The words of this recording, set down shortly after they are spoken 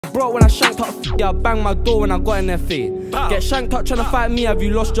got broke when I shanked up, yeah, I banged my door when I got in their face. Get shanked up trying to fight me, have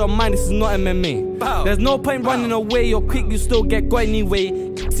you lost your mind? This is not MMA. There's no point running away, you're quick, you still get got anyway.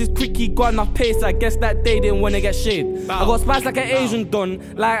 This is quick, he got enough pace, I guess that day didn't wanna get shaved. I got spice like an Asian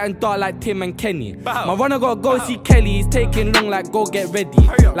Don, light and dark like Tim and Kenny. My runner gotta go see Kelly, he's taking long like go get ready.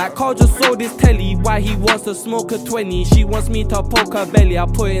 Like Carl just sold his telly, why he wants to smoke a 20. She wants me to poke her belly, I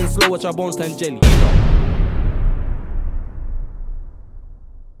put it in slow, watch her bones turn jelly.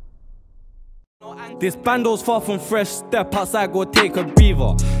 This bando's far from fresh, step outside, go take a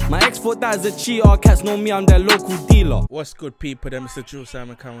breather. My ex thought that is a cheater, cats know me, I'm their local dealer. What's good, people? Them Mr. Drew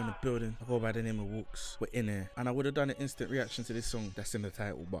Simon Cow in the building. I go by the name of Walkz. We're in here. And I would have done an instant reaction to this song that's in the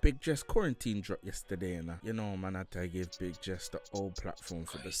title. But Big Jess quarantine dropped yesterday, and you know, man, I had to give Big Jess the old platform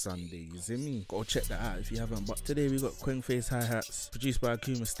for the Sunday. You see me? Go check that out if you haven't. But today we got Kwengface hi-hats, produced by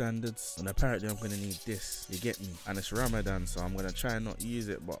Akumastandards. And apparently I'm going to need this. You get me? And it's Ramadan, so I'm going to try and not use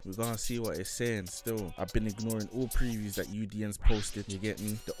it. But we're going to see what it's saying still. I've been ignoring all previews that UDN's posted, you get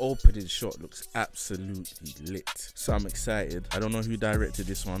me? The opening shot looks absolutely lit, so I'm excited. I don't know who directed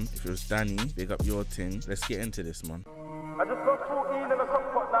this one. If it was Danny, big up your thing. Let's get into this, man. I just got 14 in the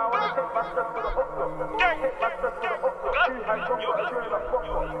cockpot now, and I take my stress to the upload. Take my stress to the upload. Two hands on got a turn up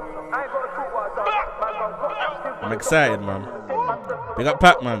proper. I ain't got a talk what I done. I'm excited, man. Big up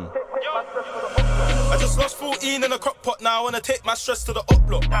Pat, man. I just lost 14 in a crock pot now, and I take my stress to the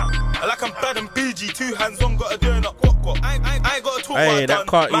upload. I like I'm bad and BG, two hands on, got a doing up what. I ain't got a talk hey, what that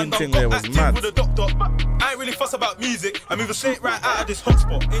cartoon thing there was mad. With a doctor. I ain't really fuss about music, I move straight right out of this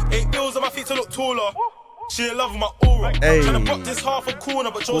hotspot. Eight bills on my feet to look taller. She in love with my aura. Hey. Tryna block this half a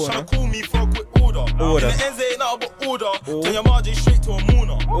corner, but Joe's tryna call me for a quick order. In the ends, it ain't nothing but order. Turn your margin straight to a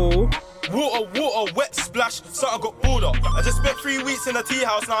mooner. Water, wet splash, something got order. I just spent 3 weeks in a tea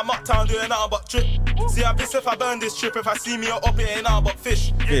house, now I'm uptown doing nothing but drip. See, I'm pissed if I burn this trip. If I see me up, it ain't nothing but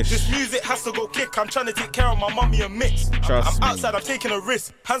fish. This music has to go kick. I'm trying to take care of my mummy and mix. I'm outside, I'm taking a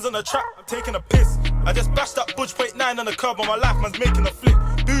risk. Hands on the track, I'm taking a piss. I just bashed up Budge .9 on the curb on my life, man's making a flip.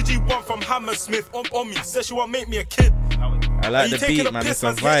 Bougie one from Hammersmith on me, says she won't make me a kid. I like the beat, man, it's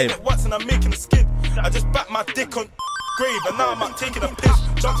a vibe. Once and I'm making a skid. I just backed my dick on grave, and now I'm out taking a piss.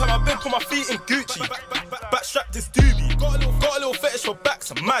 Jumped on my bed, put my feet in Gucci. Backstrap this doobie. Got a little fetish for backs,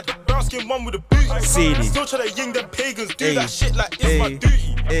 I'm mad. Brown skin one with a booty. Still try to ying them pagans, do that shit like it's my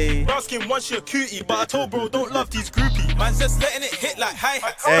duty. Brown skin one, she a cutie, but I told bro, don't love these groupies. Man's just letting it hit like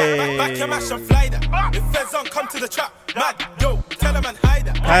hi-hats. Back your mash and fly that. If feds don't come to the trap, mad, yo, tell them and hide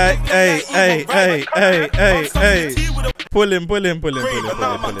that. Hey. Pull him.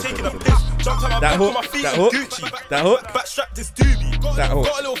 That hook. Backstrap this doobie. Got a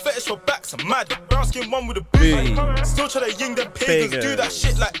little fetish for backs, I'm mad. Brown skin one with a booty. Still try to ying them pagans, do that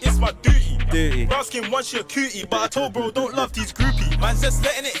shit like it's my duty. Brown skin one, she a cutie, but I told bro, don't love these groupies. Man's just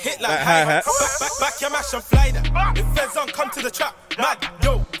letting it hit like hi-hats. Back your mash and fly that. If feds don't come to the trap, mad,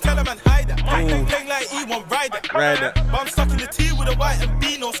 yo, tell them and hide that. Playing like E1, ride that. But I'm stuck in the T with a white and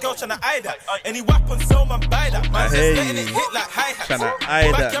B, no skull trying to eye that. Any weapon, sell man, buy that. Man's just letting it hit like hi-hats. Trying to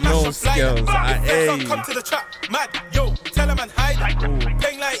eye that, no skills. If feds don't come to the trap, mad, yo, tell them and hide that.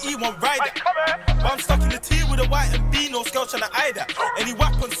 Playing like E1, ride that. But I'm stuck in the T with a white and B, no skull trying to eye that. Any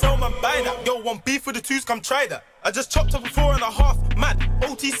weapon, sell man, buy that. Yo, want beef with the twos, come try that. I just chopped up a 4.5, mad.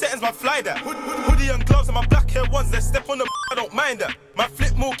 OT settings, my fly that. Hoodie and gloves and my black hair ones. They step on the I don't mind that. My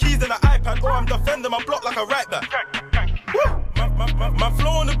flip more keys than an iPad, or I'm defending my block like a right back. My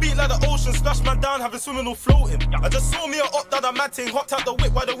flow on the beat like the ocean. Splash man down, having swimming or floating. I just saw me a up that a mad thing. Hopped out the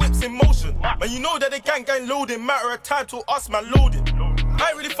whip while the whip's in motion. Man, you know that they gang loading. Matter of time till us man loading. I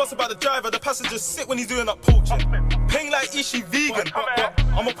ain't really fuss about the driver, the passengers sit when he's doing up poaching. Paying like Ishi vegan, but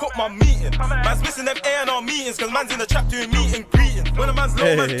I'ma put my meat in. Man's missing them A&R meetings, cause man's in the trap doing meet and greeting. When a man's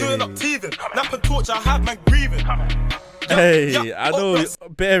low, man's doing up teething. Nap and torch, I have man grieving. I know,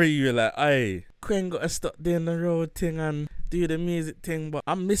 bury you like, aye, Quinn gotta stop doing the road thing and do the music thing, but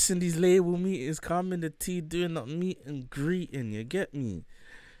I'm missing these label meetings, come in the tea doing up meet and greeting, you get me?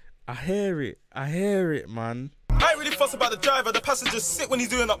 I hear it, man. I ain't really fuss about the driver, the passengers sit when he's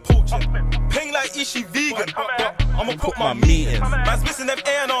doing up poaching. Paying like Ishi vegan, but I'ma put my meat in. Man's missing them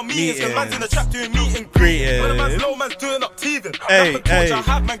A&R meetings, cause man's in the trap doing meet and greeting. When a man's low, man's doing up teething. I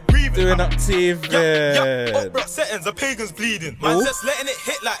have man grieving. Doing up teething. Up settings, the pagans bleeding. Man's just letting it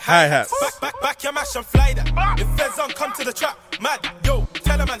hit like hi-hats. Back your mash and fly that. If feds don't come to the trap, mad, yo,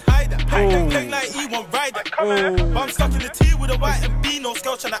 tell them and hide that. Playing like E1, ride that. But I'm stuck in the T with a white and B, no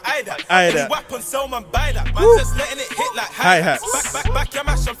skull trying to eye that. Any weapon, sell man, buy that. Man's just letting it hit like hi-hats. Back your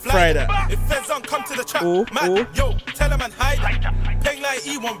mash and fly that. If feds don't come to the trap, mad, yo, tell them and hide that. Playing like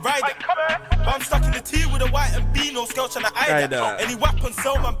E1, ride that. But I'm stuck in the T with a white and B, no scale trying to eye that. Any weapon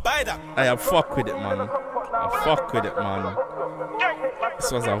sell, man, buy that. I fuck with it, man. I fuck with it, man.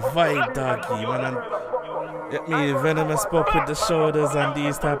 This was a vibe, doggy, man. And get me venomous pop with the shoulders and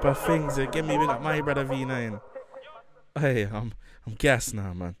these type of things. You get me, we got my brother V9. Hey, I'm gassed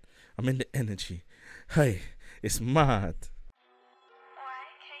now, man. I'm in the energy. Hey, it's mad.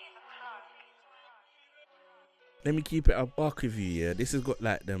 Let me keep it a buck with you, yeah. This has got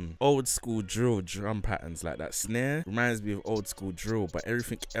like them old school drill drum patterns, like that snare reminds me of old school drill, but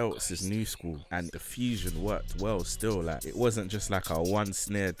everything else is new school, and the fusion worked well still. Like, it wasn't just like a one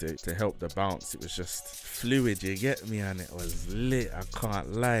snare to help the bounce, it was just fluid, you get me, and it was lit, I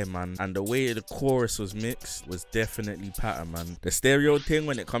can't lie, man. And the way the chorus was mixed was definitely pattern, man. The stereo thing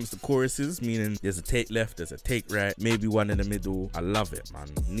when it comes to choruses, meaning there's a take left, there's a take right, maybe one in the middle, I love it, man.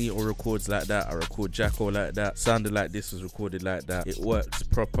 Nito records like that, I record Jacko like that, sounded like this was recorded like that. It works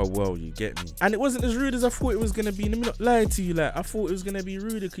proper well, you get me. And it wasn't as rude as I thought it was gonna be. Let me not lie to you, like I thought it was gonna be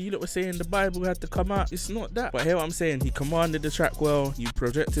ruder because you lot were saying the Bible had to come out. It's not that. But hear what I'm saying, he commanded the track well, he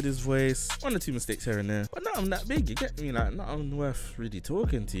projected his voice, 1 or 2 mistakes here and there, but nothing that big, you get me, like nothing worth really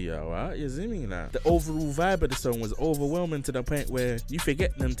talking to you, alright? You see me? Like the overall vibe of the song was overwhelming to the point where you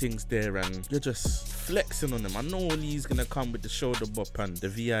forget them things there and you're just flexing on them. I know Lee's gonna come with the shoulder bop and the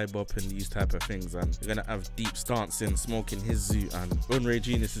VI bop and these type of things, and you're gonna have deep stance in smoking his zoo, and Unray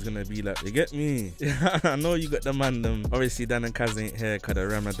Genius is gonna be like, you get me? I know you got the man them. Obviously Dan and Kaz ain't here cause the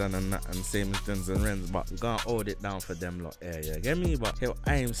Ramadan and that, and same as Dens and Renz, but we gonna hold it down for them lot here, you get me? But here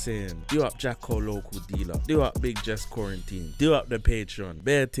I am saying, do up Jacko local dealer, do up Big Just Quarantine, do up the Patreon,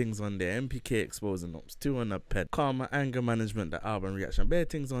 bare things on there, MPK exposing ups, 2 on the ped, Karma Anger Management, the album reaction, bare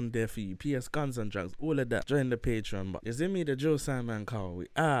things on there for you, PS Guns and Drugs, all of that. Join the Patreon. But you see me, the Joe Simon Carl, we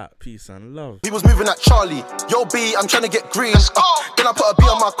peace and love. He was moving at Charlie, yo B, I'm trying to get green. Then I put a B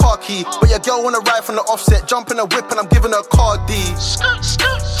on my car key, but your girl wanna ride from the offset, jump in a whip and I'm giving her a car D.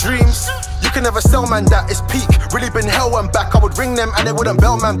 Dreams, you can never sell man that, it's peak. Really been hell and back, I would ring them and they wouldn't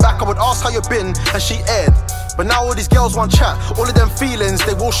bell man back. I would ask how you been and she aired. But now all these girls want chat, all of them feelings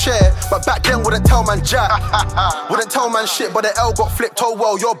they will share. But back then wouldn't tell man jack, wouldn't tell man shit, but the L got flipped, oh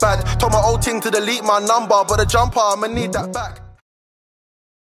well you're bad. Told my old ting to delete my number, but the jumper I'ma need that back.